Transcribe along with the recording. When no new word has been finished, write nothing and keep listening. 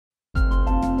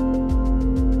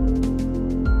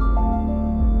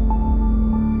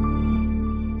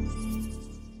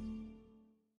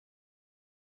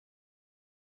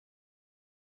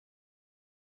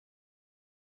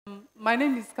My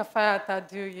name is Kafayat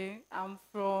Adeoye. I'm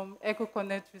from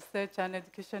EcoConnect Research and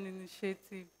Education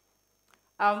Initiative.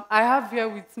 I have here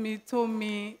with me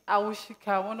Tomi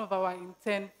Awushika, one of our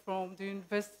interns from the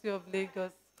University of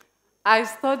Lagos. I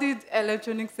studied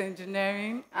electronics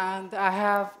engineering and I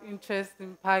have interest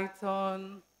in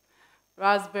Python,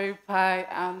 Raspberry Pi,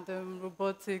 and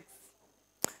robotics.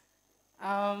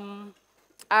 Um,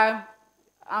 I'm,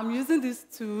 I'm using these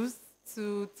tools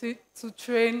to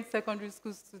train secondary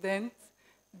school students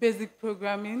basic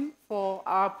programming for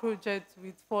our project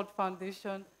with Ford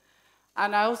Foundation.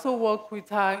 And I also work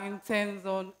with our interns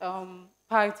on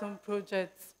Python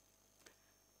projects.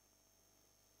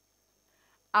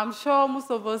 I'm sure most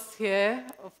of us here,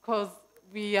 of course,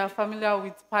 we are familiar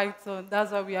with Python.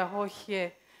 That's why we are all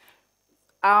here.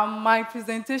 My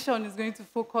presentation is going to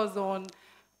focus on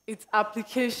its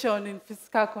application in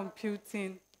physical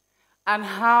computing and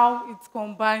how it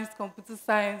combines computer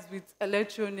science with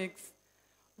electronics,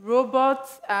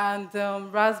 robots, and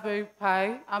Raspberry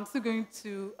Pi. I'm still going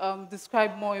to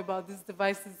describe more about these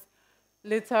devices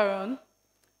later on.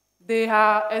 They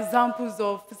are examples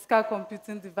of physical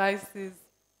computing devices.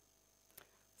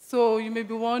 So you may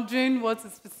be wondering, what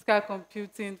is physical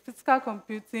computing? Physical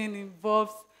computing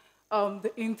involves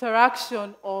the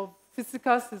interaction of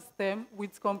physical system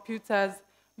with computers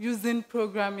using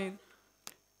programming.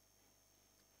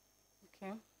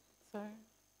 Okay, sorry.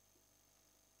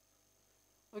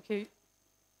 Okay.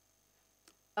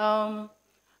 Um,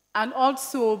 and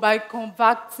also by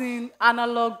converting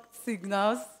analog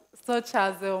signals, such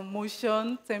as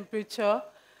motion, temperature,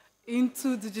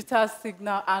 into digital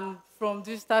signal and from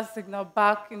digital signal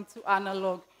back into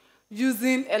analog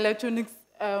using electronics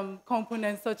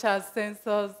components such as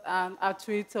sensors and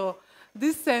actuators.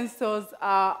 These sensors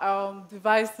are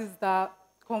devices that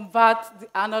convert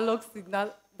the analog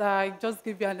signal that I just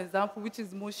gave you an example, which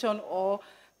is motion or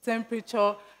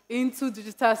temperature, into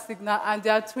digital signal, and the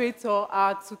actuator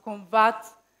are to convert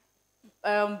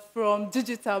from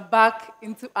digital back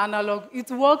into analog. It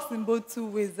works in both two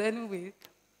ways anyway.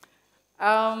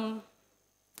 Sorry.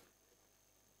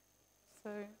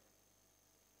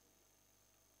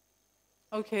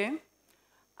 Okay.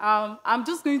 I'm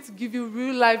just going to give you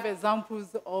real-life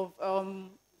examples of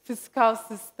physical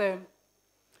system.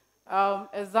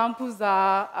 Examples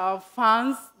are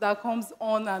fans that comes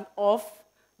on and off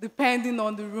depending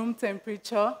on the room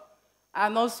temperature,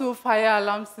 and also fire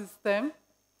alarm system.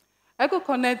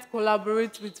 EcoConnect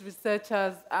collaborates with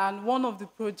researchers, and one of the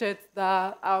projects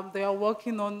that they are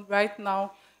working on right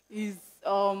now is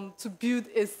to build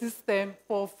a system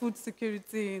for food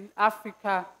security in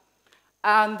Africa.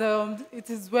 And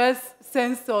it is where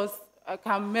sensors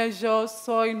can measure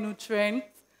soil nutrients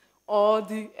or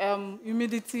the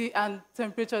humidity and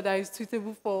temperature that is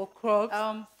suitable for crops.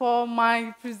 For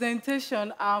my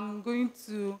presentation, I'm going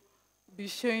to be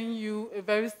showing you a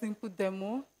very simple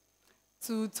demo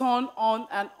to turn on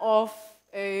and off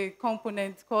a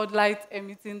component called light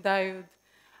emitting diode.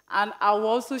 And I will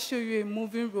also show you a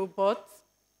moving robot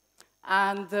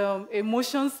and a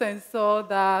motion sensor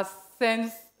that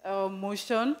sends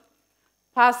motion,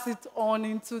 pass it on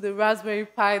into the Raspberry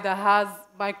Pi that has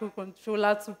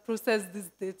microcontroller to process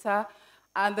this data,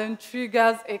 and then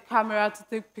triggers a camera to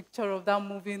take picture of that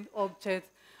moving object.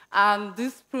 And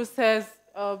this process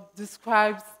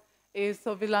describes a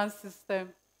surveillance system.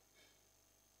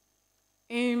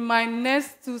 In my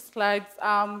next two slides,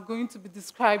 I'm going to be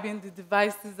describing the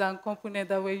devices and components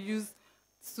that were used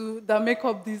that make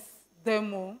up this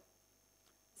demo.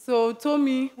 So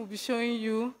Tomi will be showing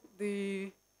you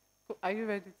the, are you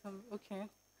ready, Tomi? Okay.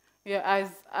 Yeah, as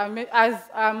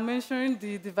I'm mentioning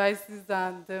the devices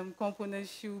and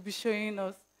components, she will be showing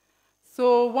us.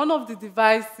 So one of the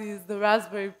devices is the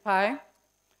Raspberry Pi.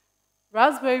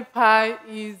 Raspberry Pi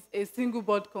is a single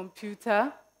board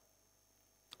computer,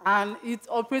 and its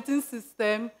operating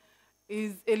system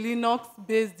is a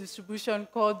Linux-based distribution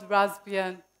called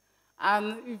Raspbian.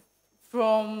 And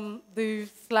from the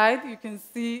slide, you can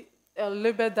see a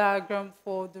label diagram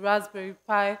for the Raspberry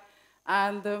Pi,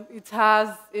 and it has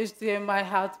HDMI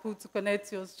output to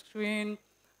connect your screen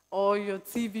or your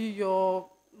TV, your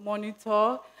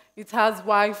monitor. It has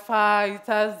Wi-Fi, it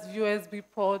has USB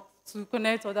port to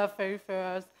connect other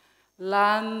peripherals,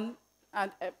 LAN,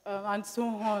 and so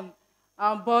on.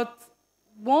 But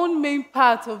one main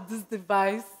part of this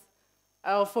device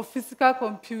for physical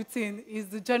computing is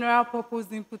the general purpose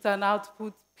input and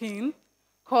output pin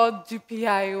called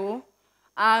GPIO.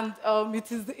 And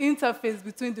it is the interface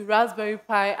between the Raspberry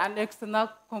Pi and external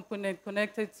component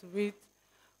connected to it.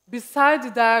 Beside the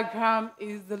diagram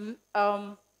is a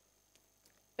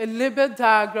label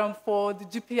diagram for the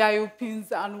GPIO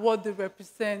pins and what they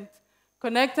represent.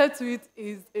 Connected to it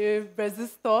is a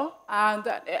resistor and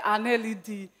an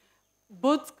LED.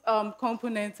 Both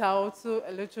components are also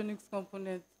electronics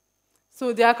components.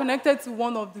 So they are connected to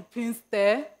one of the pins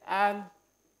there, and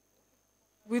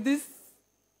with this,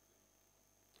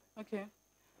 okay,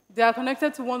 they are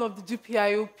connected to one of the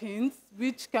GPIO pins,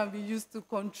 which can be used to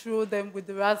control them with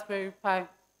the Raspberry Pi.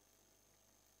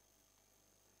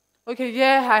 Okay,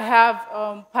 here I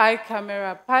have Pi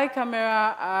camera. Pi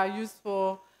camera are used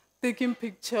for taking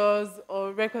pictures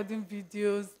or recording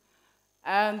videos,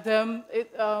 and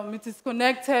it is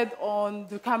connected on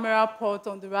the camera port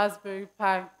on the Raspberry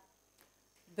Pi.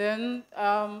 Then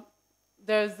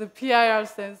there's the PIR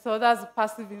sensor, that's a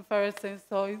passive infrared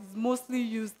sensor. It's mostly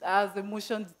used as a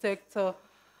motion detector,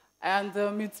 and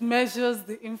it measures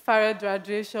the infrared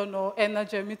radiation or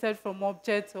energy emitted from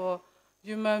objects or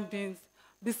human beings.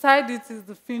 Beside it is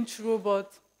the Finch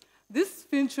robot. This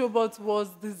Finch robot was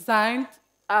designed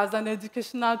as an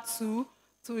educational tool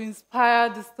to inspire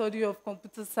the study of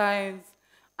computer science.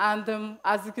 And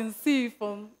as you can see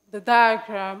from the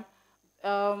diagram,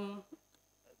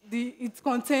 it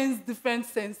contains different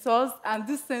sensors, and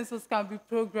these sensors can be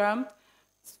programmed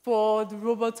for the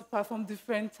robot to perform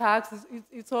different tasks.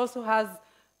 It also has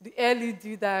the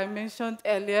LED that I mentioned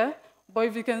earlier, but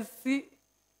if you can see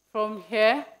from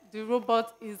here, the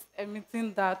robot is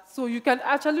emitting that. So you can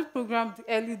actually program the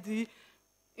LED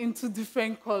into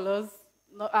different colors,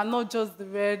 and not just the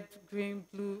red, green,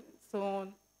 blue, so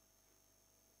on.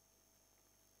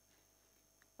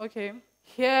 Okay,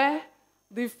 here,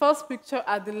 the first picture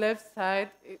at the left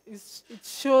side, it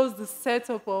shows the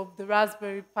setup of the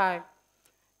Raspberry Pi.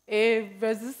 A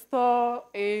resistor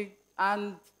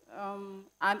and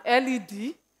an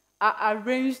LED are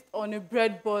arranged on a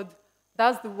breadboard.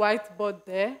 That's the white board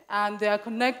there, and they are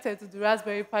connected to the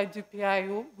Raspberry Pi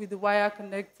GPIO with the wire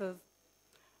connectors.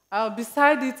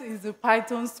 Beside it is a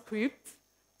Python script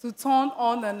to turn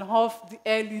on and off the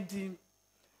LED.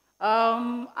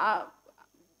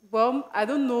 Well, I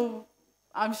don't know.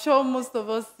 I'm sure most of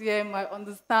us here might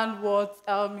understand what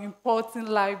importing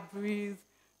libraries,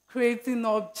 creating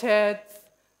objects,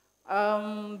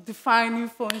 defining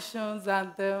functions,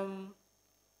 and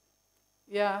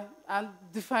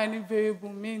defining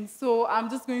variable means. So I'm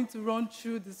just going to run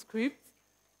through the script.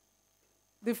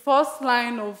 The first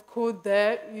line of code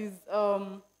there is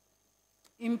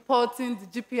importing the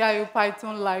GPIO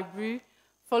Python library,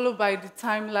 followed by the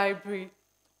time library.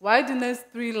 While the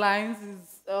next 3 lines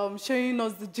is showing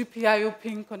us the GPIO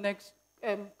pin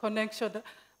connection,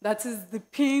 that is the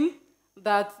pin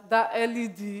that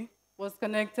LED was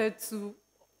connected to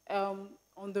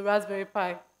on the Raspberry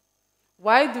Pi.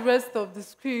 While the rest of the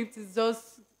script is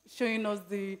just showing us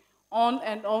the on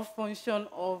and off function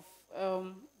of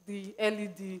the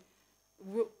LED.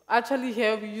 Actually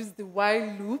here we use the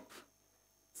while loop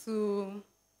to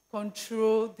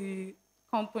control the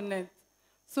component.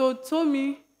 So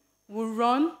Tommy will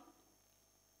run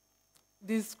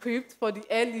the script for the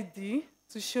LED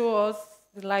to show us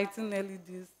the lighting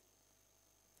LEDs.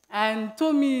 And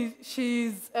Tommy,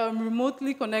 she's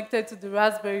remotely connected to the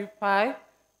Raspberry Pi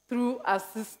through a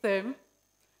system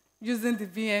using the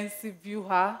VNC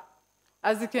viewer.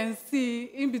 As you can see,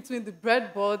 in between the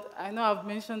breadboard, I know I've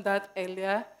mentioned that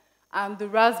earlier, and the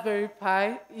Raspberry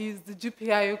Pi is the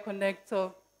GPIO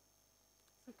connector.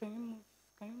 So can you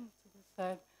move to the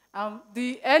side?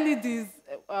 The LEDs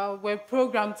were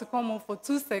programmed to come on for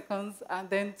 2 seconds and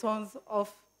then turns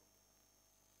off.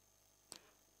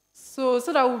 So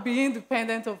that we'll be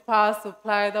independent of power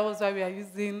supply. That was why we are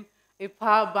using a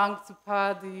power bank to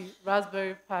power the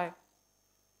Raspberry Pi.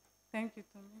 Thank you,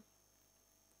 Tommy.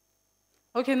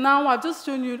 Okay, now I've just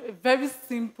shown you a very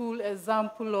simple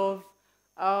example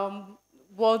of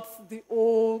what the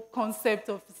whole concept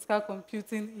of physical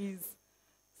computing is.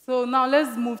 So now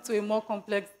let's move to a more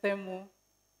complex demo.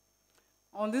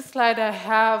 On this slide, I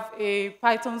have a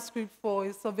Python script for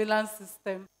a surveillance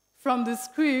system. From the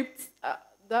script,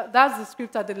 that's the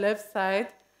script at the left side.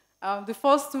 The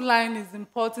first 2 lines is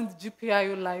importing the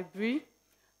GPIO library.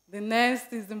 The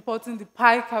next is importing the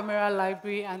Pi camera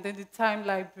library and then the time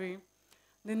library.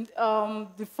 Then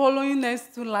the following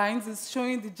next 2 lines is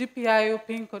showing the GPIO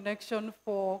pin connection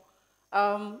for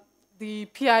the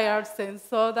PIR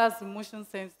sensor, that's the motion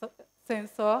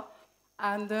sensor,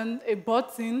 and then a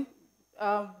button.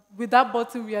 With that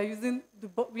button, we are using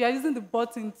the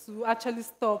button to actually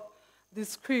stop the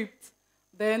script.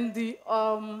 Then the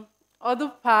other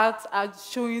parts are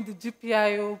showing the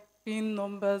GPIO pin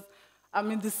numbers. I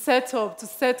mean, the setup to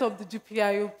set up the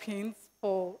GPIO pins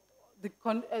for the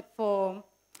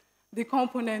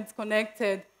components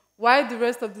connected. While the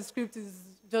rest of the script is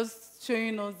just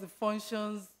showing us the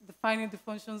functions, defining the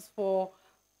functions for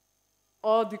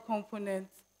all the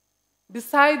components.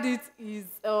 Beside it is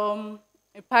a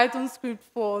Python script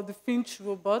for the Finch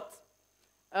robot.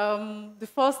 The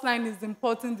first line is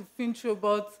importing the Finch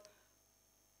robot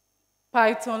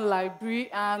Python library,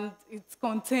 and it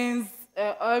contains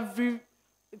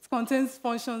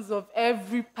functions of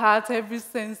every part, every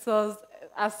sensor,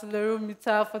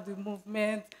 accelerometer for the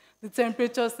movement, the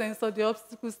temperature sensor, the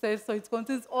obstacle sensor. It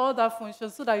contains all that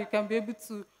functions so that you can be able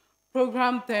to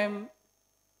program them.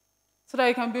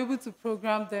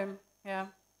 Yeah.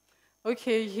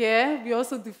 Okay, here we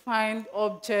also defined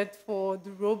object for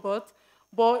the robot,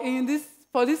 but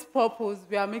for this purpose,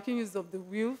 we are making use of the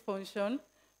wheel function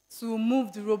to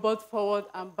move the robot forward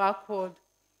and backward.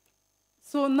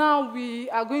 So now we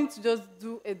are going to just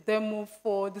do a demo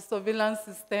for the surveillance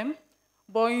system.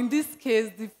 But in this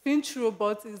case, the Finch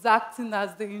robot is acting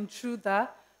as the intruder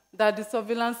that the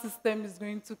surveillance system is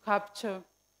going to capture.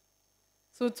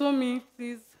 So Tommy,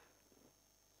 please.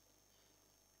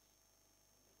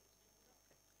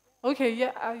 Okay,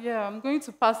 yeah, I'm going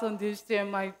to pass on the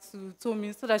HDMI to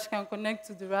Tommy so that she can connect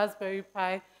to the Raspberry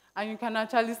Pi and you can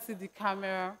actually see the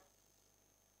camera.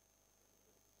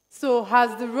 So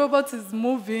as the robot is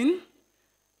moving,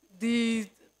 the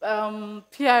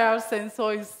PIR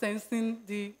sensor is sensing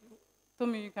the,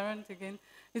 Tommy, you can run it again.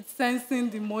 It's sensing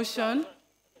the motion,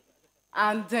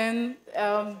 and then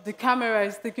the camera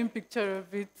is taking picture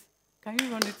of it. Can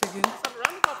you run it again?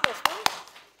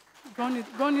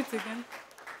 Run it again.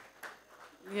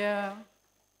 Yeah.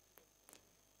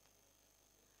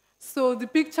 So the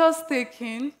pictures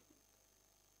taken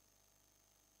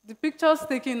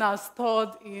are stored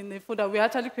in a folder. We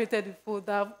actually created a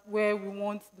folder where we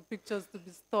want the pictures to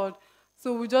be stored.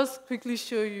 So we'll just quickly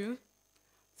show you.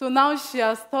 So now she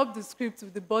has stopped the script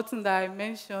with the button that I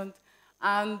mentioned.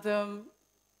 And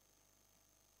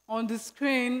on the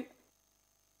screen,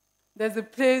 there's a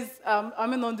place,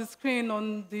 on the screen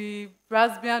on the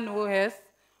Raspbian OS,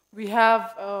 we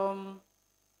have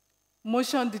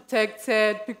motion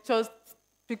detected,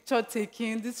 picture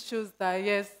taking. This shows that,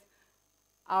 yes,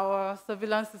 our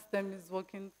surveillance system is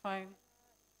working fine.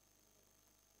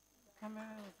 The camera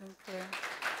wasn't clear.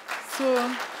 So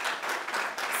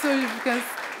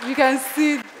you can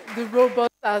see the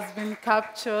robot has been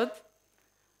captured.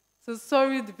 So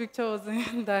sorry the picture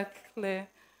wasn't that clear,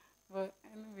 but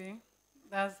anyway,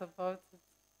 that's about it.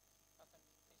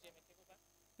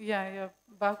 Yeah,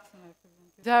 back to my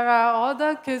presentation. There are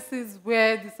other cases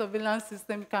where the surveillance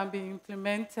system can be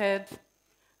implemented,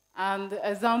 and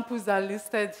examples are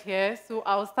listed here. So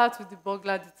I'll start with the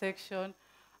burglar detection,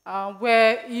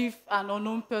 where if an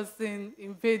unknown person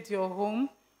invades your home,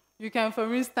 you can,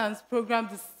 for instance, program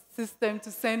the system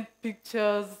to send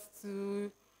pictures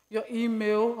to your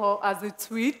email or as a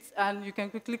tweet, and you can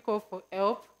quickly call for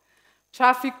help.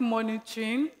 Traffic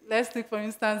monitoring. Let's take, for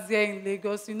instance, here in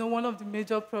Lagos, one of the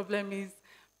major problems is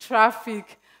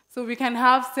traffic. So we can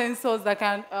have sensors that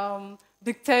can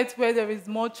dictate where there is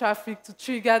more traffic to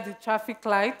trigger the traffic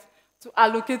light to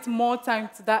allocate more time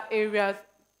to that area.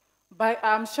 But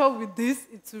I'm sure with this,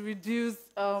 it will reduce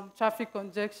traffic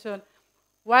congestion.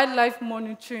 Wildlife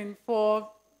monitoring for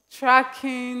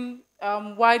tracking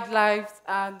wildlife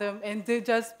and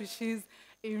endangered species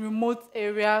in remote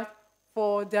areas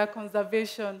for their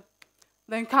conservation.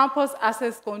 Then campus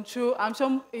access control. I'm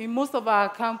sure in most of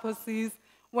our campuses,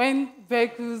 when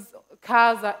vehicles,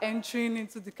 cars are entering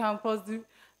into the campus,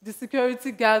 the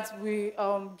security guards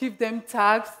will give them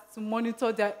tags to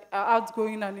monitor their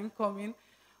outgoing and incoming.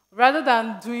 Rather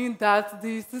than doing that,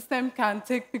 the system can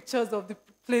take pictures of the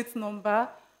plate number,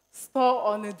 store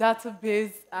on a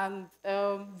database, and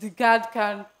the guard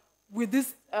can, with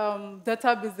this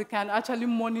database, they can actually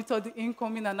monitor the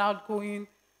incoming and outgoing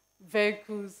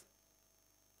vehicles.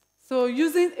 So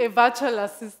using a virtual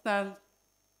assistant,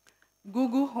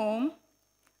 Google Home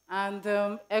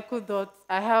and Echo Dot,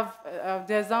 I have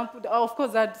the example. Of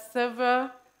course, there are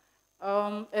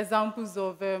several examples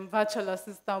of virtual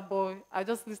assistant, but I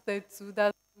just listed two.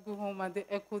 That's Google Home and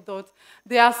the Echo Dot.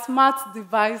 They are smart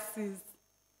devices.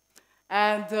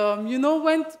 And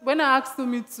when I asked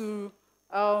me to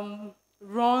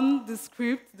run the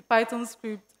script, the Python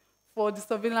script for the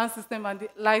surveillance system and the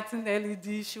lighting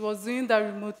LED, she was doing that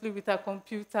remotely with her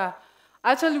computer.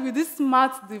 Actually, with this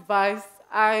smart device,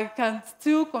 I can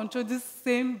still control this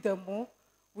same demo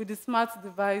with the smart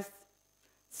device.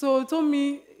 So told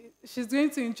me she's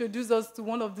going to introduce us to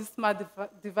one of these smart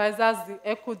devices, the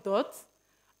Echo Dot,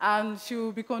 and she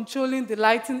will be controlling the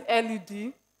lighting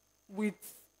LED with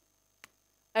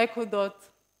Echo Dot.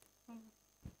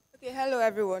 Okay, hello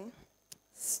everyone.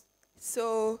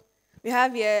 So We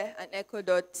have here an Echo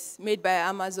Dot made by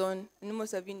Amazon. And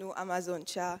most of you know Amazon,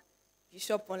 you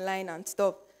shop online and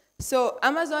stuff. So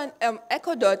Amazon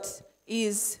Echo Dot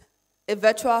is a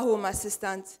virtual home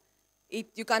assistant.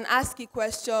 You can ask it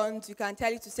questions, you can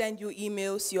tell it to send you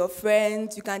emails to your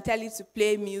friends, you can tell it to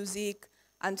play music,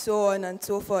 and so on and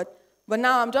so forth. But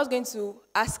now I'm just going to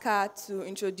ask her to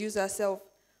introduce herself.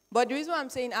 But the reason why I'm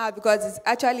saying her, because it's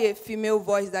actually a female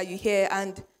voice that you hear,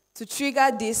 and to trigger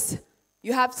this,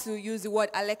 you have to use the word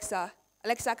Alexa.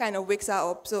 Alexa kind of wakes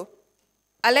her up. So,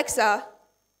 Alexa,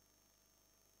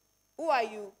 who are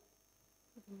you?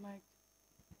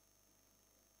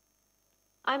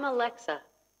 I'm Alexa.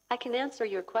 I can answer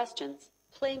your questions,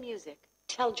 play music,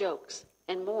 tell jokes,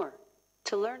 and more.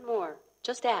 To learn more,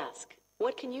 just ask.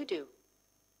 What can you do?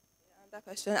 Another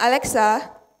question.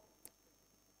 Alexa,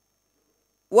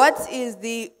 what is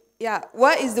the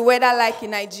weather like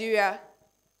in Nigeria?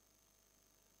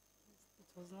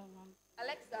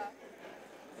 Alexa,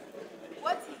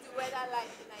 what is the weather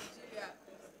like in Nigeria?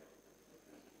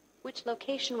 Which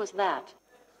location was that?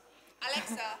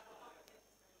 Alexa,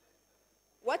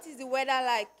 what is the weather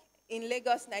like in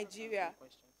Lagos, Nigeria?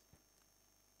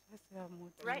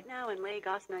 Right now in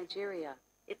Lagos, Nigeria,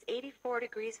 it's 84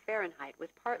 degrees Fahrenheit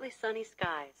with partly sunny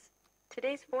skies.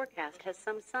 Today's forecast has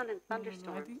some sun and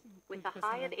thunderstorms with a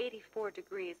high of 84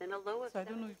 degrees and a low of 70 degrees. So I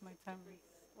don't know if my time is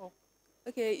up.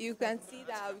 Okay, you can see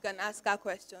that we can ask her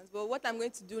questions. But what I'm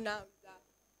going to do now is that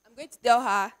I'm going to tell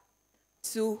her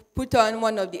to put on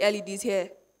one of the LEDs here.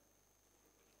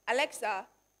 Alexa,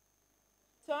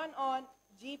 turn on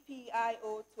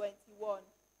GPIO 21.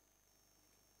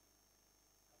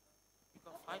 You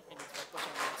got 5 minutes for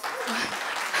question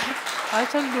I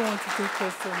actually don't want to take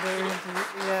questions.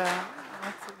 Yeah. I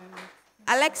want to end it.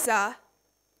 Alexa,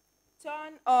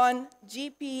 turn on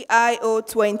GPIO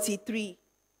 23.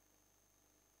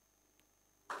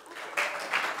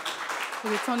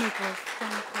 Okay, turn it off.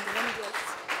 Turn it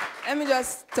off. Let me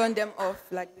just turn them off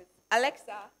like this.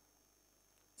 Alexa,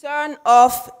 turn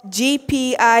off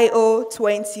GPIO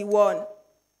 21.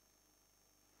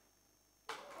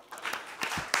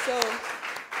 So,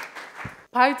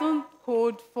 Python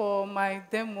code for my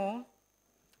demo,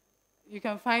 you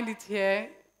can find it here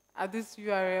at this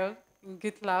URL in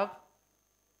GitLab.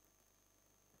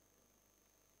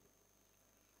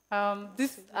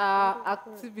 These are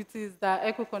activities that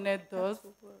EcoConnect does.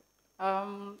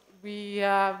 We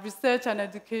are research and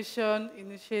education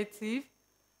initiative.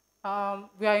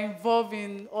 We are involved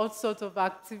in all sorts of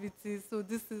activities. So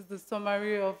this is the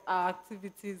summary of our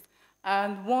activities.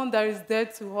 And one that is dear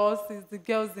to us is the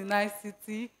Girls in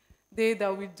ICT Day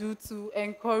that we do to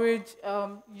encourage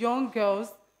young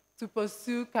girls to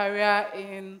pursue career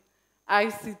in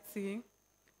ICT.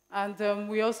 And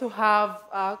we also have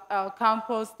our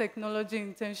campus technology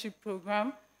internship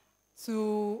program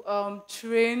to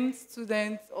train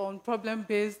students on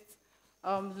problem-based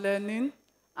learning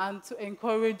and to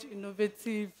encourage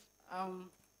innovative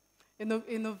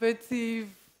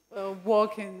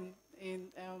work in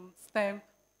STEM.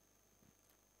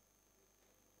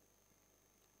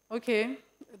 Okay,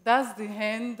 that's the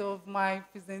end of my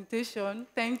presentation.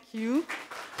 Thank you.